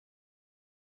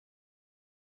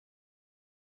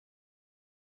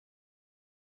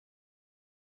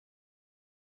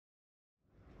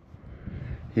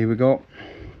Here we go.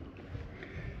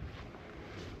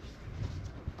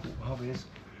 What we have is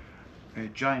a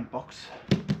giant box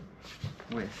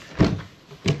with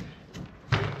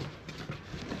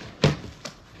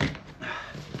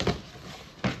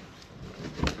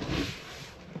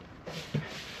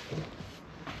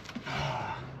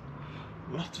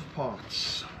lots of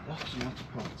parts, lots and lots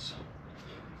of parts.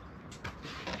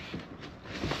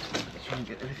 Let's try and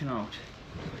get everything out.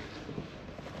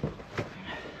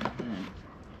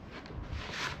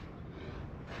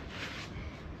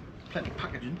 Plenty of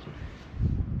packaging.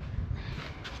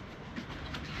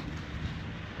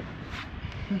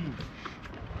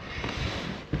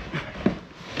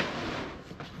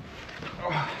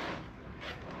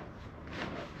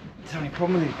 It's the only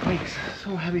problem with these bikes,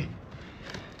 so heavy.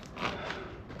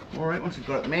 Alright, once you've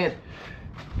got it made, if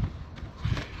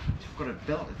you've got it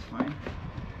built, it's fine.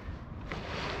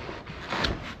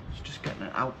 It's just getting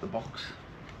it out the box.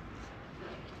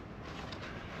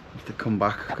 Have to come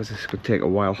back because this could take a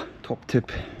while. Top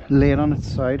tip, lay it on its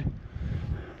side,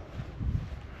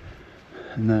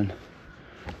 and then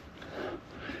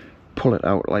pull it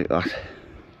out like that.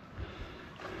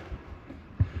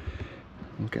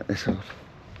 We'll get this out.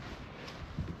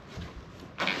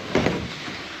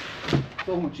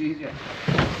 So much easier.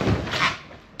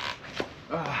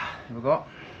 Here we go.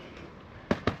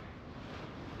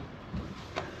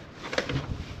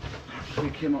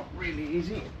 Actually came up really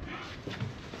easy.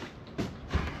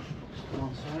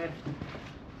 One side.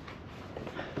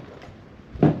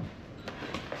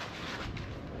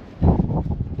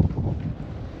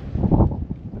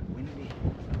 Windy.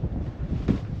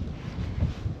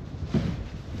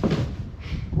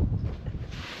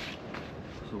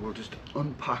 So we'll just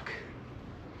unpack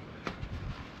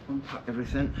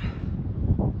everything.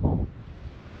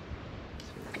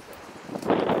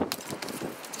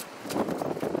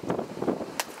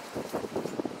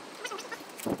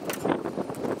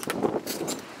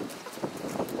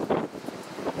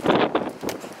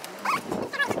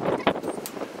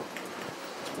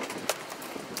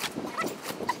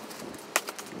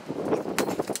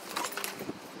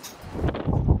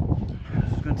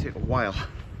 It's going to take a while,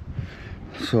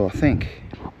 so I think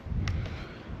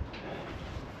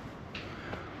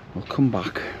we'll come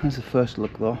back. There's the first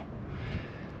look though.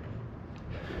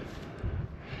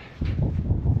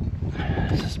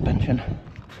 Suspension.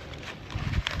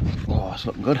 Oh, it's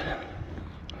looking good.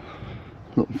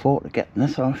 Looking forward to getting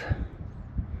this out.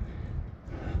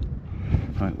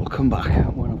 Right, we'll come back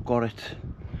when I've got it,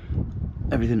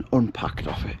 everything unpacked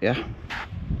off it, yeah?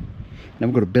 Then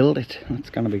we've got to build it. That's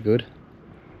gonna be good.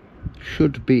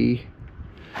 Should be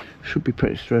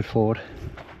pretty straightforward.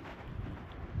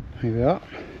 Here we are.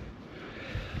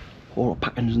 All the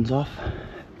packaging's off.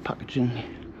 Packaging.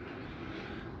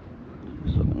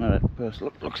 Just looking at it first.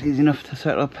 Looks easy enough to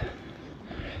set up.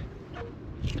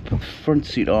 Put the front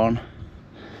seat on.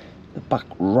 The back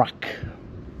rack.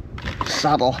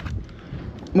 Saddle.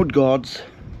 Mud guards.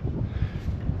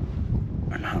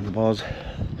 And handlebars.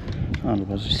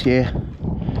 Handlebars just here.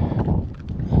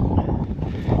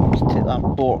 Just take that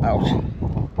bolt out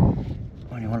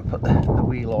when you want to put the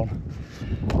wheel on.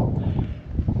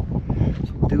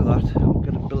 So we'll do that. We'll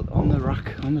get it built on the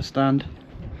rack, on the stand.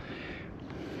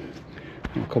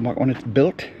 We'll come back when it's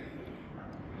built.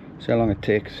 See how long it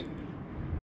takes.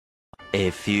 A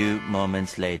few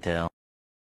moments later.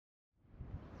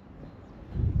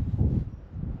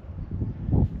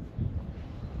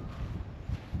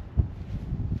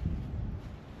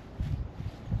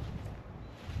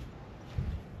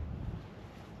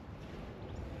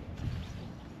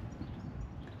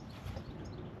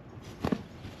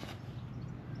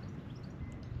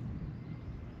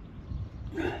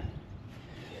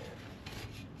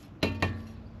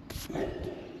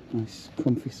 Nice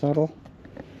comfy saddle.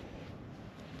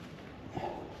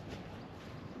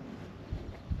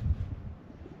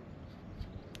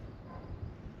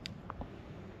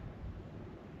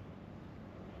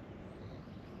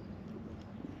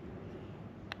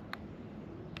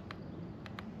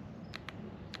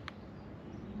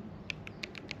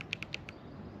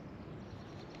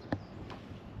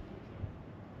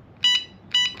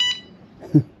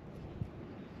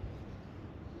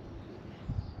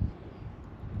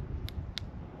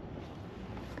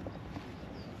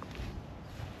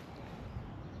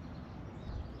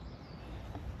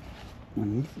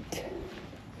 And neat.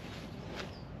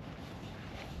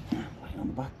 Right on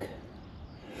the back.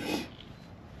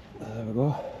 There we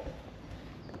go.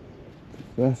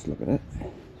 First look at it.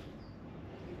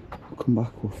 We'll come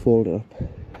back, we'll fold it up,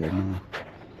 and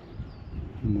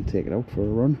we'll take it out for a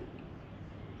run.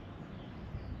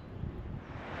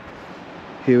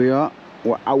 Here we are.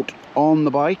 we're out on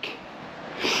the bike.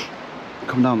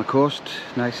 Come down the coast,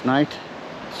 nice night.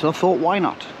 So I thought, why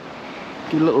not?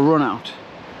 Give a little run out.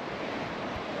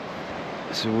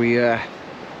 So we'll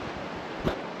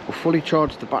fully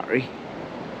charge the battery.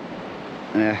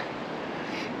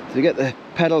 To get the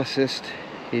pedal assist,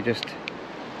 you just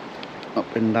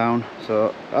up and down.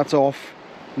 So that's off.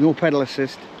 No pedal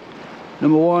assist.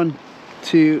 Number 1,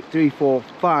 2, 3, 4,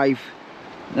 5.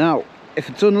 Now, if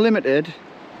it's unlimited,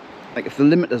 like if the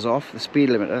limiter's off, the speed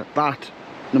limiter, that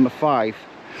number 5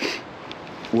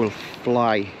 will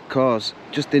fly, because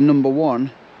just in number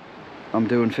 1 I'm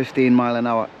doing 15 mile an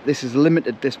hour. This is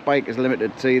limited, this bike is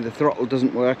limited. See, the throttle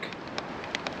doesn't work,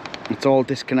 it's all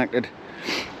disconnected,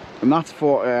 and that's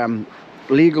for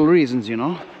legal reasons, you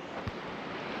know.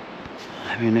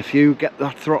 I mean, if you get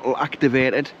that throttle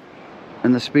activated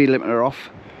and the speed limiter off,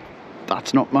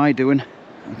 that's not my doing.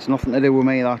 It's nothing to do with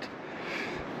me, that.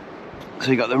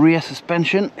 So you got the rear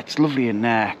suspension, it's lovely and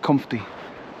comfy.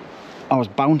 I was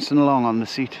bouncing along on the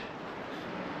seat.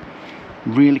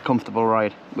 Really comfortable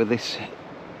ride with this.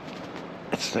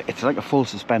 It's like a full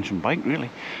suspension bike, really.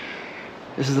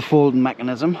 This is the folding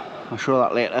mechanism. I'll show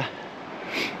that later.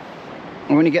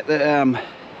 And when you get the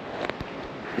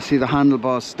you see the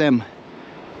handlebar stem,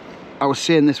 I was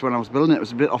saying this when I was building it, it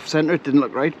was a bit off center, it didn't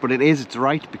look right, but it's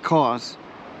right, because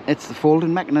it's the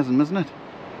folding mechanism, isn't it?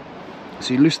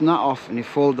 So you loosen that off and you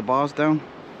fold the bars down.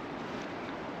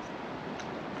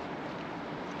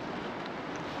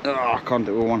 Oh, I can't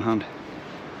do it with one hand.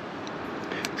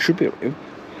 Should be able to.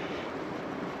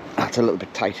 That's a little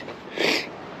bit tight.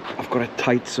 I've got it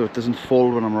tight so it doesn't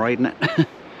fold when I'm riding it.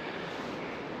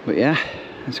 But yeah,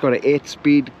 it's got an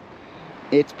 8-speed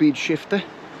shifter.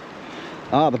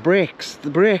 The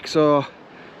brakes are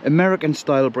American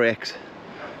style brakes.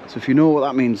 So if you know what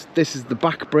that means, this is the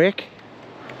back brake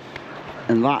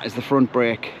and that is the front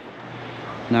brake.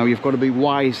 Now you've got to be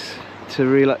wise to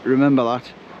remember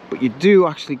that, but you do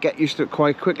actually get used to it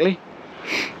quite quickly,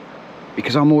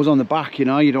 because I'm always on the back, you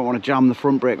know. You don't want to jam the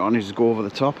front brake on, you just go over the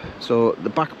top. So the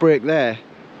back brake there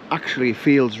actually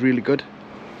feels really good.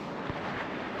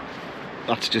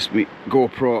 That's just me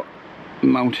GoPro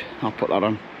mount, I'll put that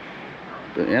on.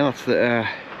 But yeah, that's the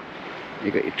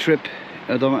you got your trip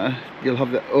odometer. You'll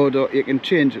have the odo, you can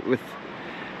change it with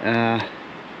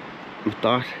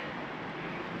that.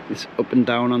 It's up and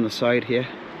down on the side here,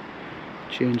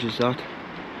 changes that.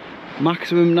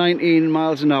 Maximum 19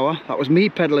 miles an hour. That was me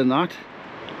pedaling that.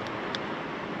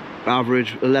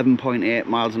 Average 11.8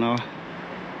 miles an hour.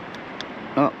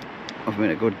 Oh, I've made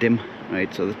it go dim.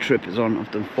 Right, so the trip is on. I've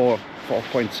done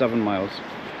 4.7 miles.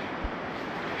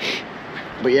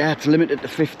 But yeah, it's limited to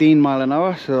 15 mile an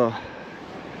hour, so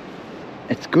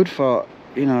it's good for,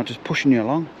 you know, just pushing you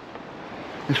along.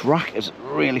 This rack is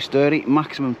really sturdy.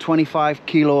 Maximum 25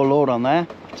 kilo load on there.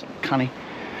 It's canny.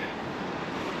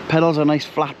 Pedals are nice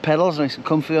flat pedals, nice and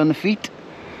comfy on the feet.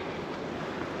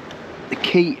 The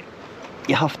key,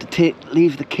 you have to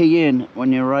leave the key in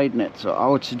when you're riding it, so I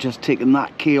would suggest taking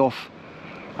that key off,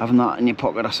 having that in your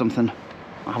pocket or something.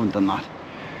 I haven't done that.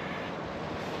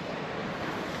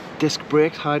 Disc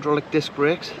brakes, hydraulic disc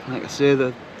brakes. Like I say,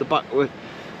 the back with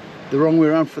the wrong way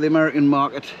around for the American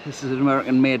market. This is an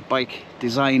American made bike,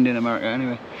 designed in America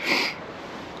anyway.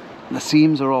 The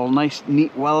seams are all nice,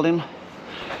 neat welding.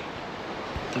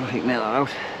 Don't know if you can make that out.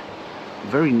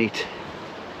 Very neat.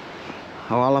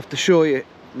 Oh, I'll have to show you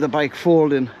the bike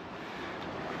folding.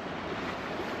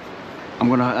 I'm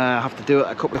gonna have to do it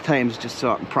a couple of times just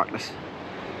so I can practice,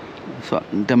 so I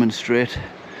can demonstrate.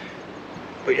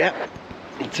 But yeah,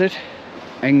 that's it.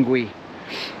 Engwe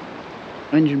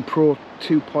engine Pro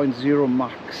 2.0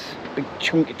 max, big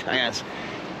chunky tyres.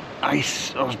 I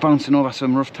was bouncing over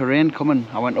some rough terrain coming.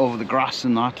 I went over the grass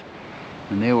and that,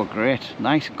 and they were great,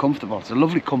 nice and comfortable. It's a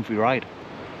lovely comfy ride.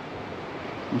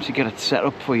 Once you get it set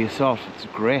up for yourself, it's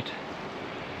great.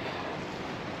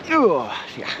 Oh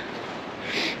yeah.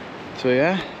 So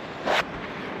yeah,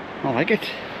 I like it.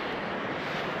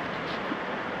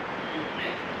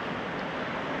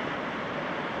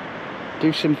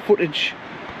 Do some footage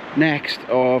next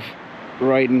of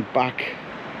riding back.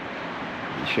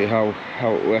 I'll show you how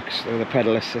it works with the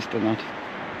pedal assist and that.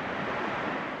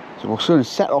 So we're going to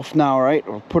set off now, right?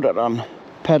 We'll put it on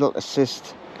pedal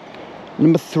assist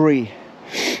number 3.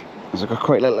 There's like a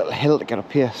quite little hill to get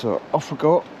up here, so off we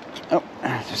go. Oh,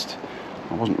 I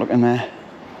wasn't looking there.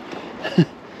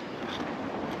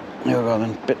 There we go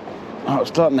then. It's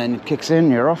starting then, it kicks in,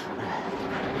 you're off.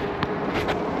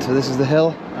 So this is the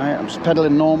hill. Alright, I'm just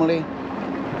pedaling normally.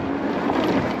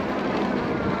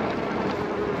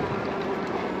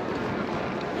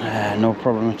 No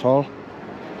problem at all.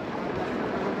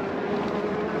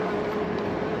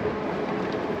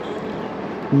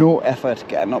 No effort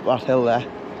getting up that hill there.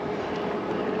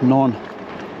 None.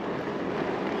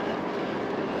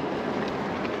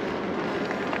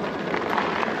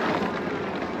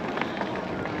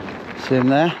 Same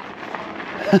there.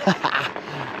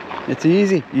 It's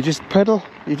easy. You just pedal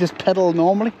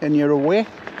normally and you're away.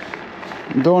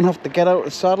 You don't have to get out of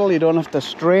the saddle, you don't have to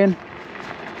strain.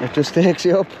 It just takes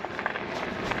you up.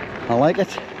 I like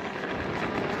it.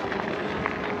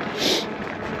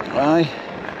 Aye.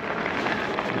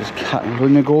 Just can't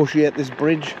renegotiate this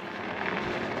bridge.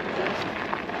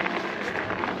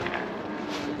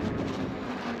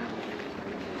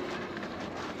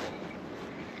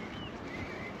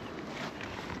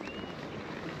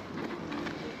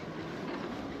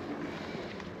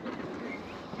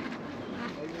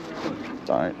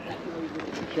 Alright.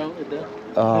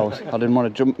 Oh, I didn't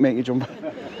want to make you jump.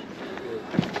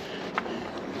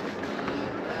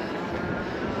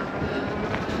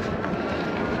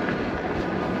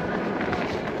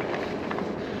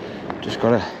 Just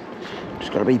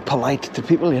gotta be polite to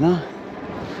people, you know.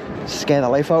 Scare the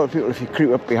life out of people if you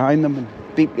creep up behind them and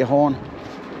beep your horn.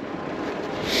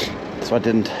 So I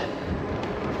didn't.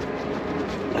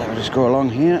 I'll just go along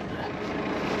here.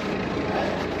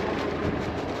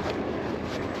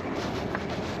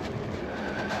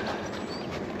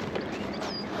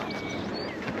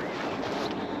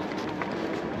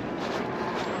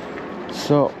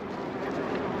 So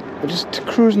we're just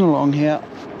cruising along here,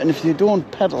 and if you don't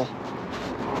pedal,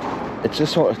 it's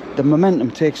just sort of, the momentum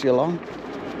takes you along.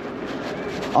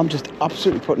 I'm just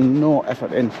absolutely putting no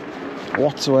effort in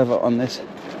whatsoever on this,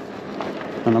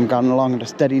 and I'm going along at a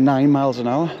steady 9 miles an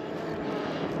hour.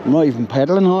 I'm not even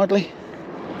pedaling hardly,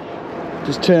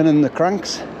 just turning the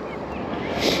cranks.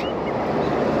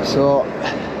 So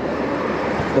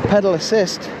the pedal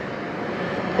assist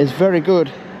is very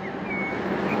good.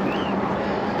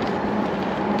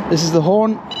 This is the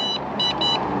horn.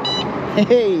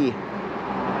 Hey!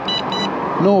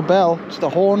 No bell, just a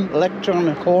horn,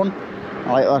 electronic horn.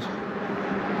 I like that.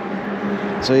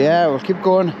 So yeah, we'll keep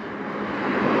going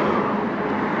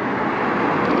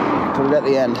till at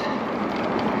the end.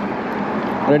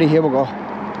 Ready? Here we go.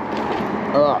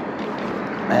 Oh,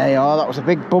 there you are. That was a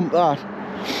big bump, that,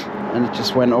 and it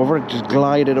just went over. It just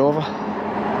glided over.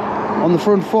 On the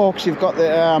front forks, you've got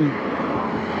the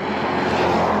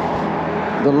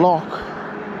lock.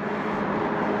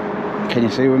 Can you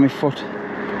see with my foot?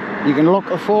 You can lock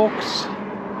the forks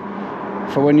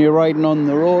for when you're riding on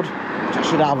the road, which I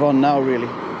should have on now, really.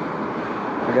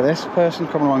 Look at this person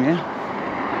coming along here.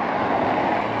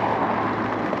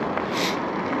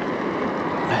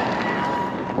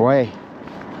 Away.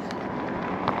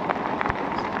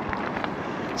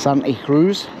 Santa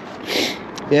Cruz.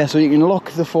 Yeah, so you can lock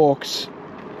the forks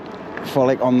for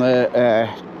like on the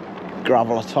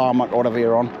gravel or tarmac or whatever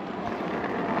you're on,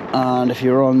 and if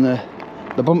you're on the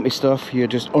bumpy stuff, you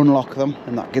just unlock them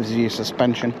and that gives you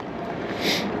suspension,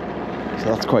 so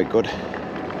that's quite good.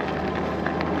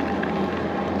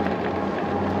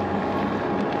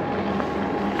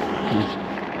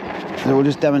 So we'll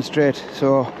just demonstrate.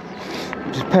 So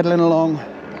just pedaling along,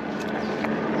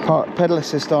 pedal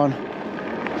assist on.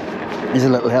 There's a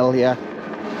little hill here.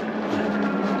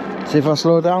 See, if I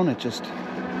slow down, it just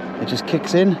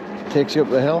kicks in, takes you up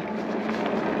the hill.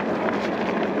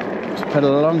 Just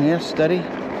pedal along here, steady.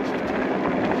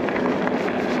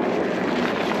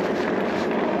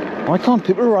 Why can't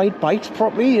people ride bikes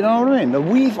properly, you know what I mean? They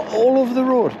weave all over the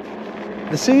road.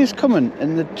 The sea is coming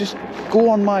and they just go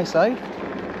on my side.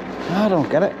 I don't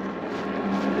get it.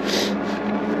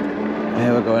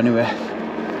 Here we go anyway.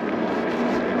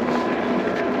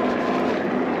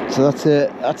 So that's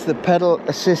the pedal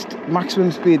assist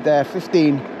maximum speed there,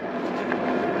 15.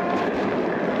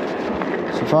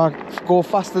 So if I go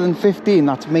faster than 15,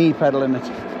 that's me pedaling it,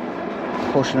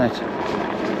 pushing it.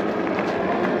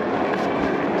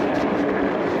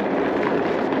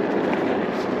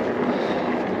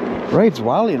 Rides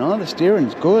well, you know, the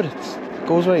steering's good. It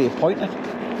goes where you point it.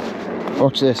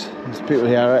 Watch this. There's people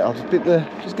here, right? I'll just give them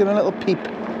a little peep.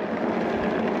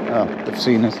 Oh, they've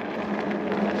seen us.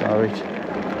 Sorry.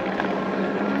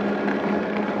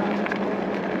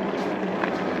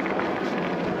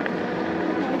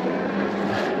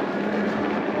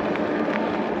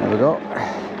 There we go.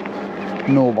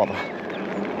 No bother.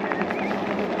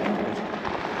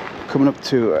 Coming up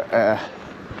to a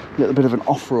little bit of an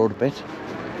off-road bit.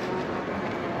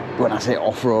 When I say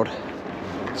off-road,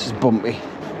 it's just bumpy. So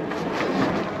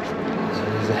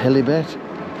there's a hilly bit.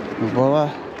 No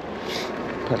bother.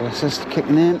 Pedal assist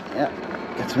kicking in. Yeah,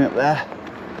 gets me up there.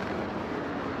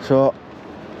 So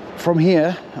from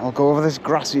here, I'll go over this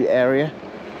grassy area,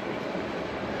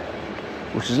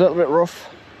 which is a little bit rough.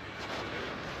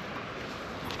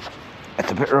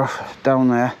 bit rough down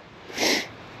there,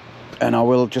 and I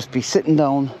will just be sitting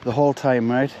down the whole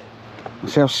time, right?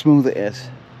 See how smooth it is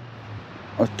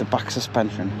with the back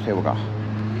suspension. Here we go.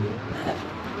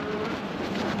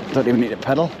 Don't even need to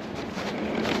pedal.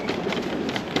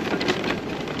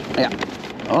 Yeah.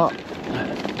 Oh,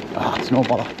 it's no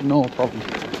bother, no problem.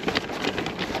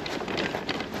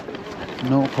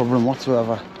 No problem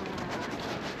whatsoever.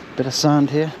 Bit of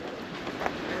sand here.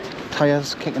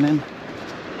 Tyres kicking in.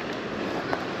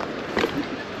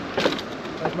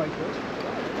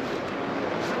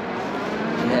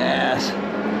 Yes.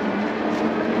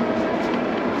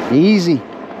 Easy.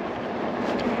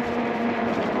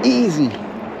 Easy.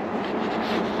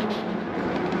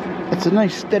 It's a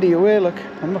nice steady away, look.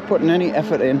 I'm not putting any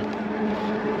effort in.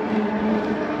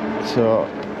 So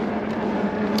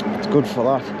it's good for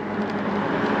that.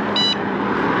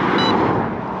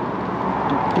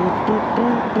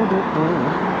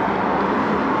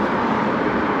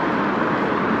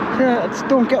 Yeah, I just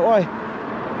don't get why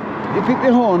you pick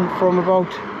the horn from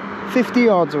about 50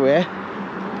 yards away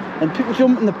and people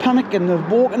jump in the panic and they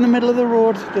walk in the middle of the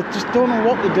road. They just don't know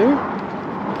what to do.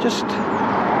 Just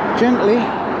gently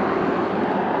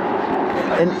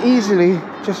and easily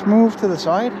just move to the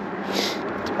side.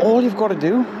 It's all you've got to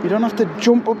do. You don't have to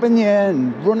jump up in the air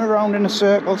and run around in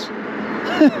circles.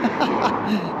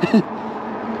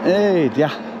 Hey,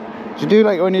 yeah. You do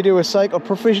like when you do a cycle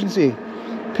proficiency.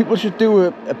 People should do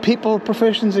a people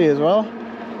proficiency as well.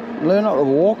 Learn how to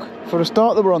walk. For a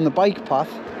start, they were on the bike path.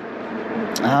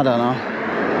 I don't know.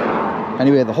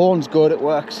 Anyway, the horn's good, it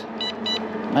works.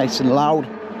 Nice and loud.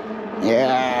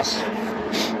 Yes.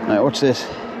 Right, watch this.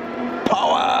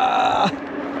 Power!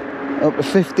 Up to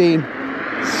 17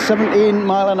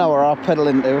 mile an hour I'll pedal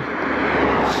into.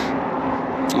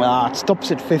 It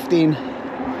stops at 15.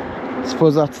 I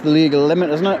suppose that's the legal limit,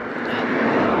 isn't it?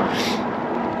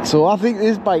 So I think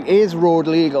this bike is road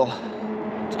legal.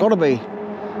 It's got to be.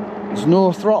 There's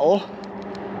no throttle.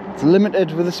 It's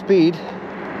limited with the speed.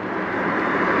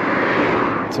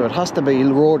 So it has to be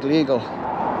road legal.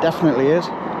 Definitely is.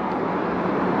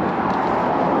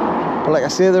 But like I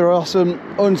say, there are some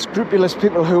unscrupulous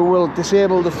people who will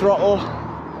disable the throttle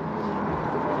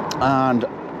and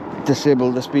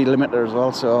disable the speed limiter as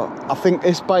well. So I think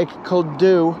this bike could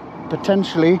do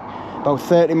potentially about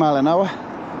 30 mile an hour.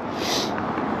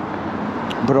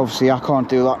 But obviously I can't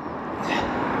do that.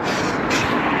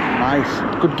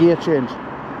 Nice, good gear change.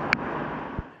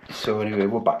 So anyway,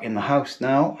 we're back in the house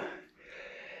now.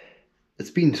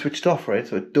 It's been switched off, right?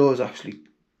 So it does actually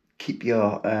keep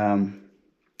your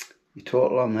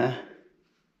total on there.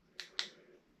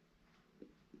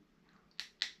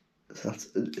 So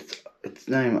it's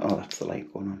now. Oh, that's the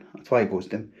light going on. That's why it goes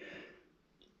dim.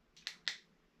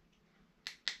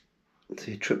 So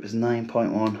your trip is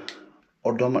 9.1.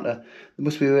 Odometer. There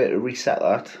must be a way to reset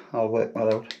that. I'll work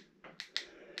that out.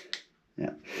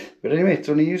 Yeah. But anyway, it's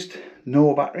only used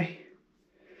no battery.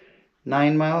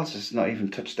 9 miles. It's not even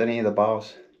touched any of the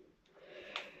bars.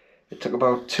 It took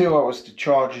about 2 hours to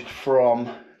charge it from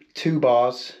 2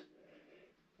 bars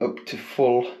up to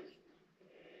full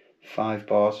 5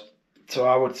 bars. So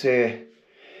I would say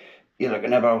you're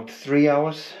looking at about 3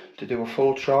 hours to do a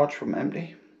full charge from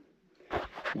empty.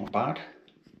 Not bad.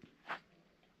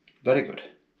 Very good.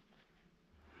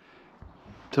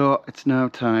 So it's now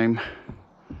time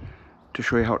to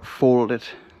show you how to fold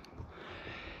it.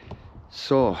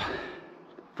 So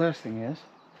first thing is,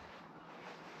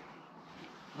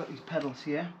 I've got these pedals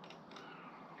here.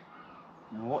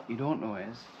 Now what you don't know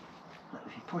is that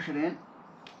if you push it in,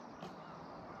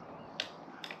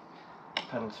 the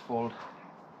pedals fold,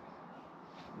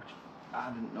 which I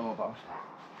didn't know about.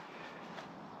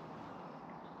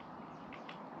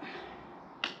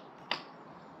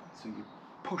 So you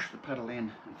push the pedal in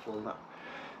and fold that,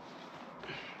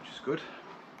 which is good.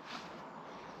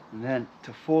 And then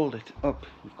to fold it up,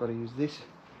 you've got to use this,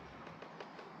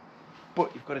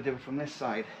 but you've got to do it from this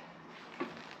side.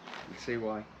 You'll see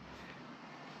why.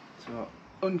 So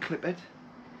unclip it,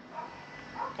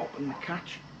 open the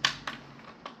catch,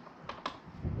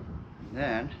 and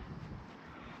then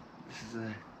this is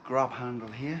a grab handle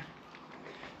here,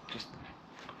 just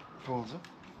folds up.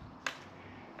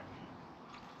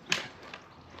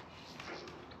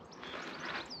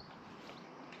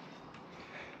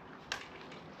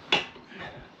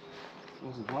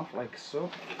 Close it off like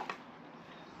so.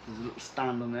 There's a little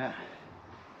stand on there.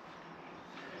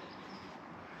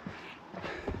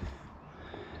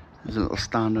 There's a little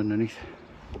stand underneath.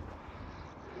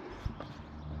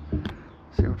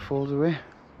 See how it folds away?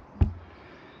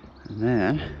 And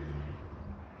then,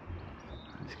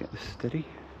 let's get this steady.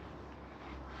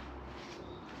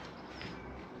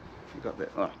 You got the,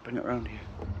 oh, bring it around here.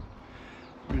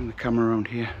 Bring the camera around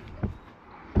here so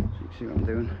you can see what I'm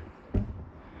doing.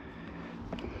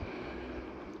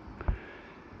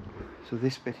 So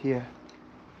this bit here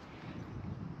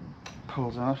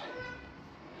pulls out.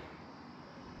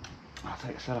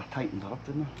 Like I said, I tightened that up,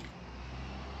 didn't I?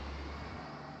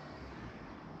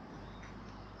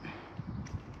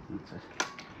 That's it.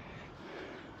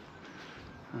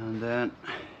 And then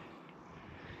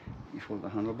you fold the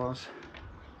handlebars,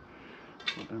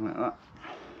 fold them like that,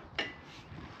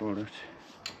 fold it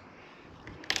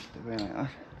the way like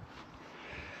that,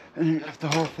 and then you lift the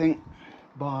whole thing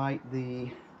by the,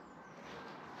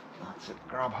 that's it,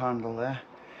 grab handle there.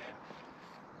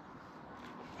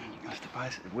 And you can lift it by,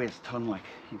 it weighs a ton, like,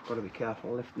 you've got to be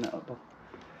careful lifting it up.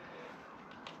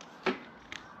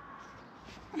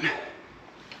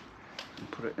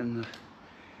 And put it in the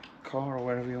car or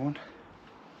wherever you want.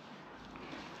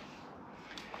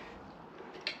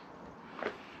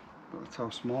 But that's how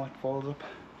small it falls up.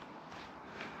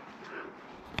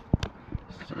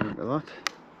 Just look at that.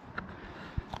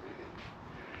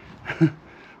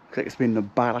 Looks like it's been a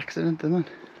bad accident, doesn't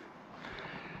it?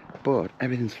 But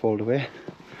everything's folded away.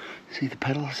 See the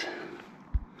pedals?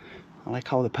 I like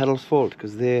how the pedals fold,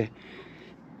 because they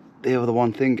are the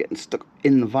one thing getting stuck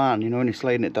in the van, you know, when you're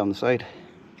sliding it down the side.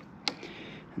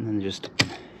 And then just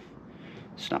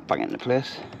snap back into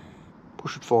place,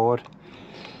 push it forward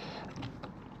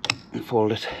and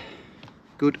fold it.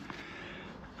 Good.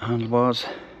 Handlebars,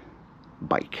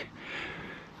 bike.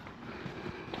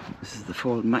 This is the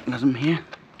fold mechanism here.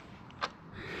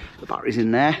 The battery's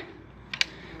in there.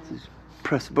 Just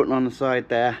press the button on the side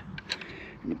there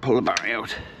and you pull the battery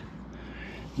out.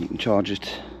 You can charge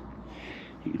it.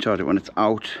 You can charge it when it's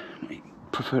out. I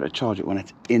prefer to charge it when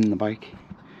it's in the bike.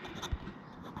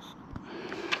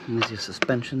 And there's your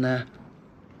suspension there.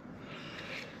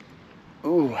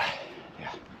 Oh,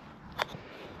 yeah.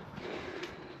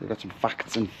 They've got some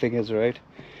facts and figures, right?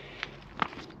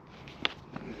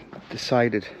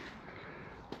 Decided,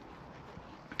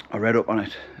 I read up on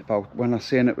it about when I was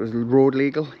saying it was road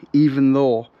legal, even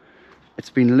though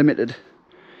it's been limited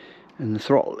and the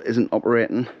throttle isn't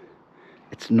operating,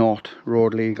 it's not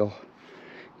road legal.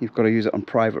 You've got to use it on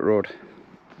private road.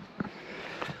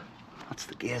 That's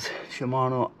the gears,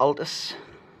 Shimano Altus.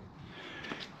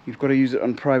 You've got to use it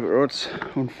on private roads,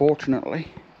 unfortunately.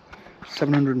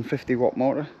 750 watt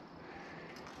motor.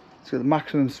 So the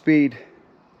maximum speed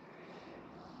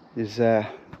is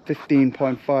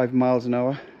 15.5 miles an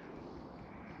hour.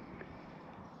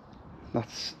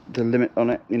 That's the limit on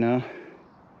it, you know.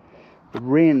 The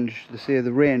range, they say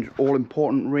the range, all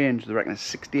important range, they reckon it's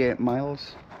 68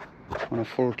 miles on a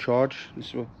full charge. This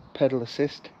is with pedal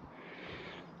assist,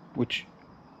 which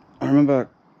I remember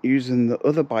using the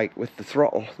other bike with the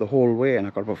throttle the whole way, and I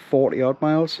got about 40 odd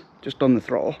miles just on the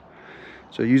throttle.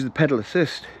 So I use the pedal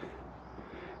assist.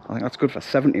 I think that's good for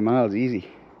 70 miles easy.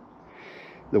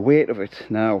 The weight of it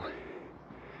now,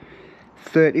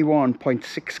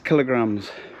 31.6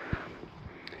 kilograms.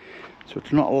 So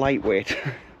it's not lightweight.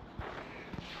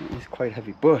 It's quite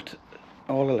heavy, but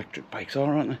all electric bikes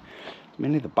are, aren't they?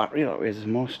 Mainly the battery that weighs the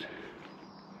most.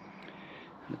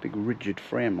 The big rigid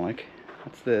frame, like.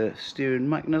 That's the steering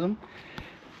mechanism.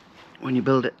 When you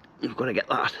build it, you've got to get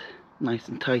that nice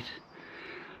and tight.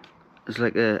 It's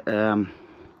like a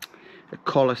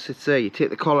collar sits there. You take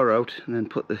the collar out and then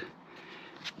put the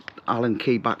Allen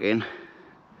key back in,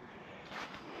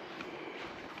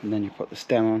 and then you put the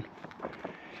stem on.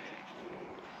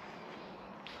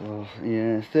 So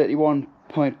yeah,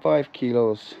 31.5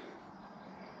 kilos.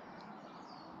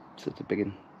 So it's a big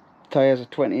one. Tyres are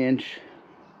 20-inch.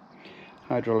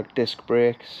 Hydraulic disc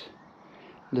brakes.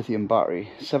 Lithium battery.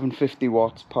 750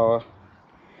 watts power.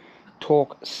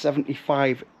 Torque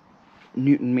 75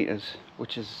 Newton meters,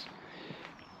 which is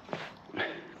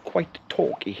quite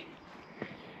torquey.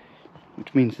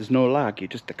 Which means there's no lag. You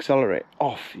just accelerate.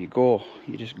 Off you go.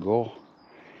 You just go.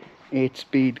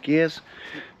 8-speed gears.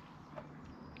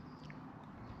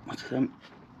 What's them?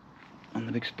 On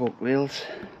the big spoke wheels.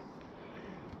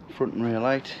 Front and rear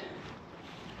light.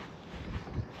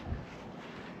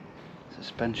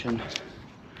 Suspension.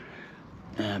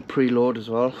 Preload as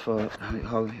well for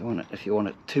how you want it. If you want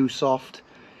it too soft,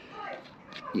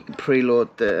 you can preload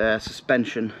the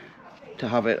suspension to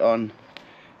have it on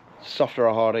softer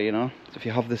or harder, you know. So if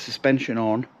you have the suspension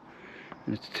on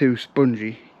and it's too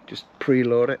spongy, just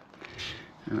preload it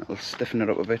and it'll stiffen it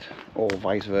up a bit, or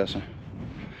vice versa.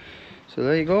 So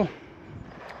there you go,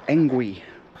 Engwe,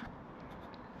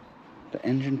 the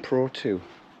Engine Pro-2.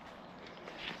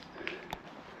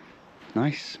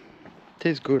 Nice. It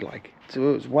is good, like, it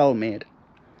was well made.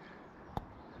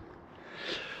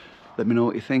 Let me know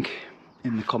what you think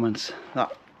in the comments.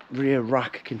 That rear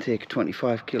rack can take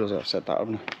 25 kilos, I've said that,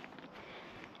 haven't I?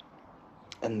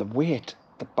 And the weight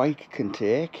the bike can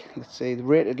take, let's say the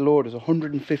rated load is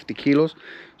 150 kilos.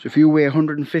 So if you weigh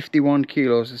 151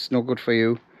 kilos, it's no good for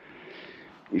you.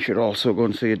 You should also go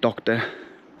and see a doctor.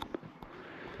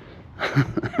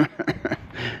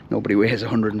 Nobody weighs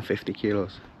 150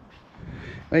 kilos.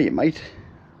 Well, you might.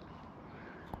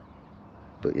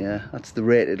 But yeah, that's the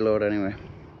rated load anyway.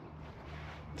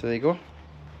 So there you go.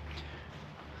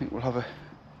 I think we'll have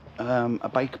a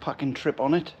bike packing trip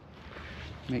on it.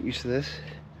 Make use of this.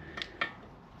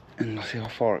 And we'll see how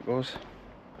far it goes.